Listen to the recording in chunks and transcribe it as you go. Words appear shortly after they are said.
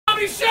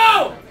comedy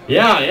show!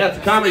 Yeah, it's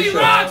a comedy show.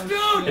 It rocks,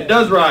 dude! It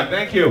does rock,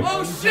 thank you.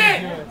 Oh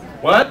shit!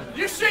 What?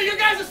 You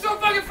guys are so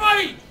fucking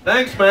funny!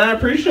 Thanks, man, I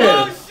appreciate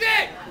Oh it.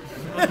 shit!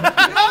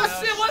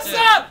 Oh shit, what's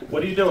up?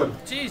 What are you doing?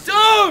 Jeez.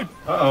 Dude!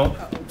 Uh-oh.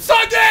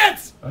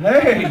 Sundance!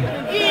 Hey!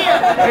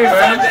 Yeah! Hey,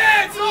 man.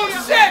 Sundance! Oh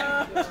shit!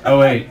 Oh,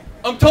 wait.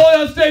 I'm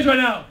totally on stage right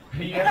now.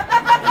 Yeah.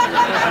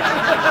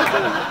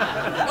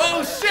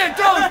 Oh shit,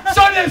 dude!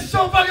 Sundance is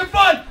so fucking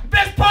fun!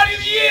 Best party of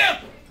the year!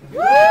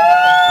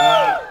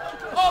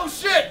 Oh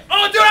shit!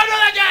 Oh dude, I know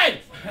that guy!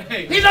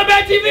 Hey. He's on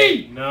Mad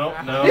TV! No.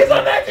 He's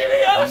on Mad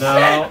TV! Oh shit!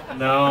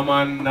 No,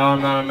 I'm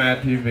not on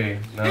Mad TV.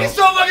 No. He's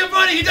so fucking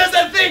funny! He does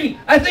that thing!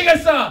 I think I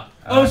saw!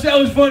 Oh shit, that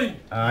was funny!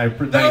 Thank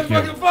you. That was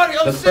fucking funny!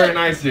 Oh That's shit! very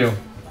nice of you.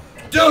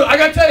 Dude, I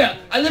gotta tell you,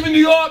 I live in New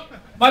York.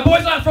 My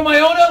boy's not from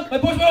Iona. My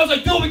boy's was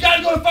like, dude, we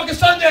gotta go to fucking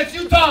Sundance,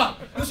 Utah.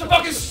 There's some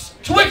fucking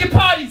wicked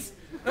parties.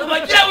 And I'm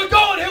like, yeah, we're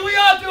going. Here we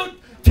are, dude.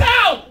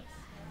 Town!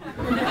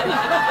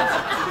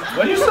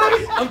 What do you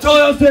say? I'm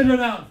totally on stage right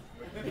now.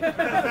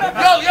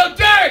 Yo,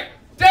 Derek!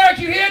 Derek,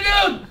 you here,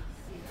 dude?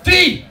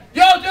 D!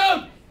 Yo,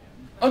 dude!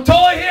 I'm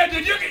totally here,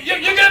 dude.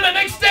 You're gonna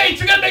make stage.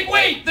 You're gonna make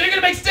weight. You're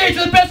gonna make stage.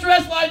 You're the best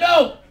wrestler I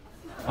know.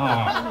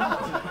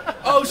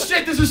 Oh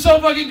shit, this is so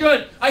fucking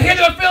good. I hear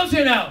there are films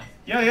here now.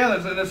 Yeah,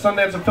 there's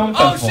Sundance Film Festival.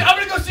 Oh shit, I'm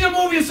gonna go see a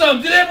movie or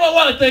something. Do they have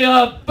what,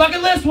 the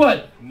bucket list,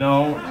 what?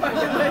 No.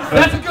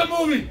 That's a good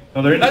movie.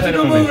 No, they're That's a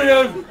independent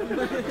good movies.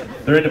 movie, dude.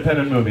 They're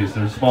independent movies.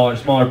 They're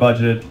smaller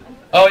budget.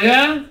 Oh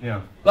yeah?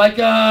 Yeah. Like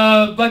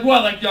what?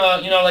 Like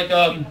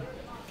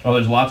Oh,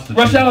 there's lots to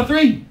Rush do. Hour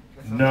 3?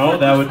 No,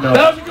 that would no.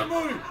 That was a good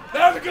movie.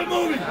 That was a good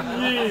movie.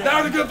 Yeah.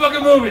 That was a good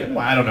fucking movie. Well,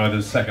 I don't know.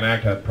 The second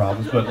act had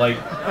problems, but like,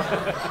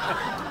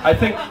 I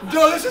think.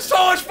 Dude, this is so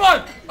much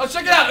fun. Oh,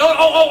 check it out.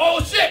 Oh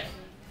shit.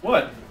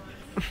 What?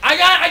 I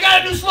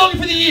got a new slogan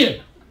for the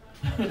year.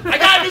 I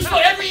got a new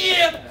slogan every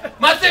year.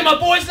 My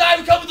boys and I,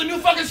 we come up with a new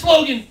fucking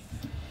slogan.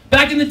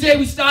 Back in the day,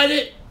 we started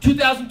it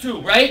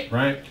 2002, right?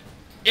 Right.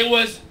 It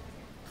was,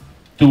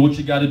 do what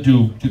you gotta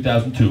do,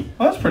 2002.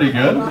 Oh, that's pretty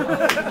good.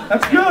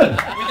 That's good.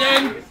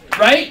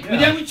 Right? Yeah. And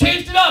then we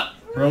changed it up.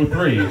 For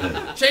 03.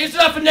 Changed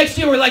it up for next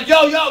year. We're like,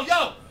 yo.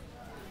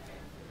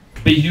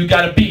 Be you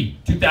gotta be,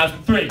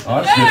 2003.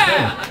 Oh, that's good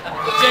too.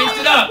 Changed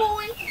it up.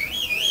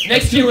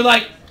 Next year, we're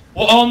like,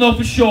 we'll all know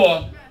for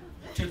sure,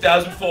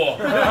 2004. Oh.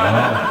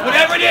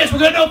 Whatever it is, we're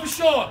gonna know for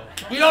sure.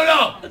 We don't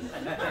know.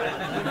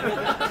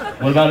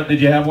 What about it? Did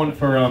you have one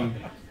for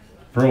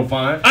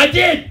 05? I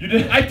did. You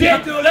did? I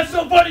did, dude. That's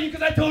so funny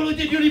because I totally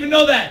did. You didn't even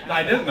know that.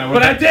 I didn't.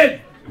 But I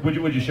did.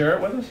 Would you share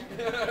it with us?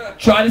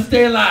 Try to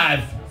stay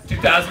alive,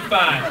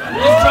 2005.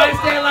 Just try to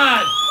stay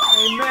alive.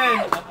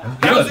 Amen.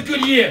 That was a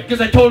good year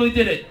because I totally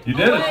did it. You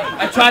did it.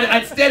 I tried it.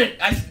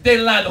 I stayed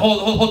alive the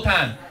whole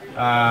time.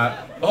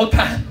 The whole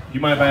time. You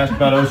mind if I ask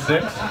about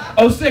 06?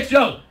 06,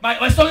 yo.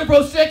 My slogan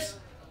for 06?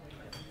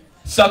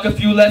 Suck a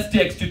few less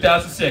dicks,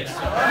 2006.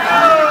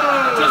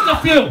 Just a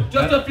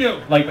few.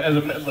 Like,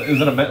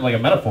 is it like a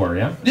metaphor?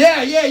 Yeah.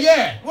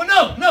 Yeah.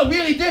 Well, no,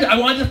 really did. I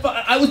wanted to.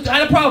 I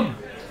had a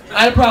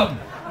problem.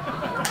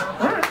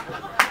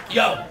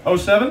 Yo.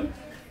 07?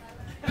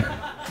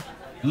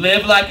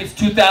 Live like it's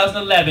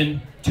 2011,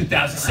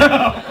 2007.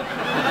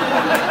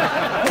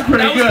 That's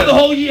pretty That was good. for the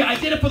whole year. I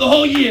did it for the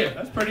whole year.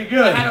 That's pretty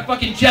good. I had a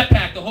fucking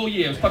jetpack the whole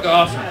year. It was fucking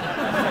awesome.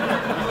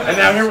 And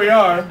now here we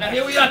are. Now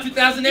here we are,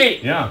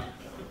 2008. Yeah.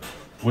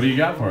 What do you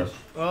got for us?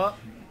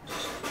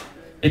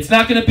 It's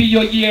not gonna be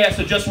your year,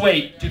 so just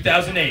wait.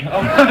 2008.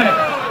 All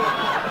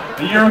right.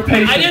 A year of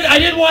patience. I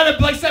didn't want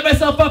to like set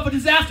myself up for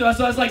disaster,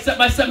 so I was like set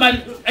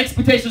my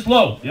expectations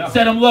low. Yeah.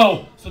 Set them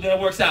low, so then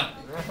it works out.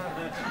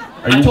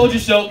 I told you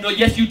so. No,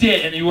 yes, you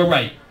did, and you were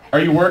right. Are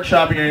you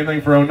workshopping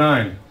anything for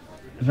 09?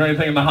 Is there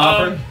anything in the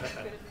hopper?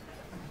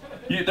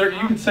 You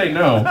can say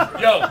no.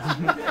 Yo,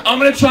 I'm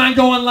gonna try and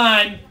go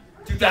online.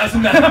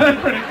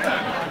 2009. Pretty good.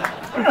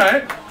 All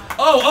right.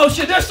 Oh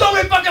shit! There's so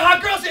many fucking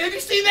hot girls here. Have you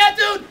seen that,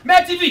 dude?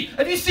 Mad TV.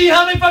 Have you seen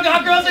how many fucking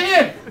hot girls are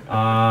here?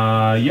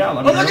 Yeah.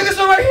 Let me Oh, look at this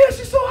one right here.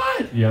 She's so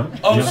hot. Yeah.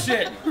 Oh yeah.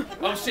 shit.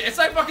 It's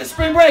like fucking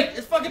spring break.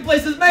 This fucking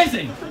place is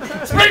amazing.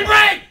 Spring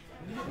break.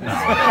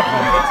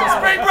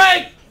 Spring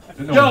break.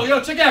 Yo,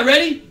 check it out.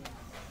 Ready?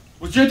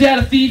 Was your dad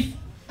a thief?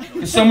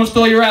 If someone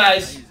stole your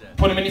eyes,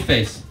 put him in your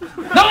face. No,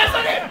 that's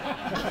not it.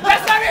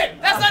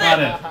 That's not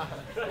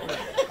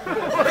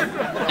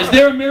it. Is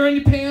there a mirror in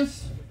your pants?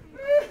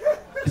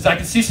 Cause I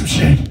can see some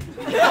shit.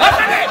 That's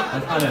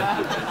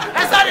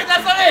not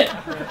it. I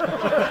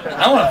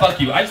don't want to fuck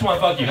you. I just want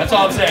to fuck you. That's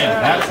all I'm saying.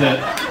 That's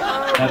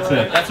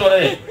it. That's what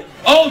it is.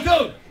 Oh,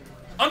 dude.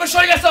 I'm gonna show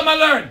you guys something I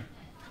learned.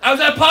 I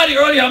was at a party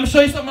earlier. I'm gonna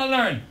show you something I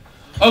learned.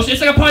 Oh shit,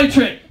 it's like a party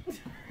trick.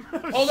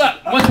 Hold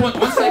up. One second.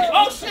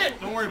 Oh shit.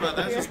 Don't worry about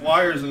that. It's just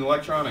wires and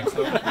electronics.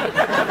 So. That's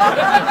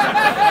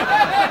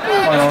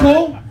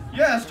cool?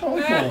 Yeah, it's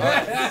totally cool.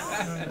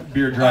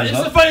 Beer dries This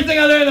is up. the funny thing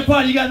I learned at the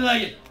party. You guys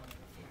like it.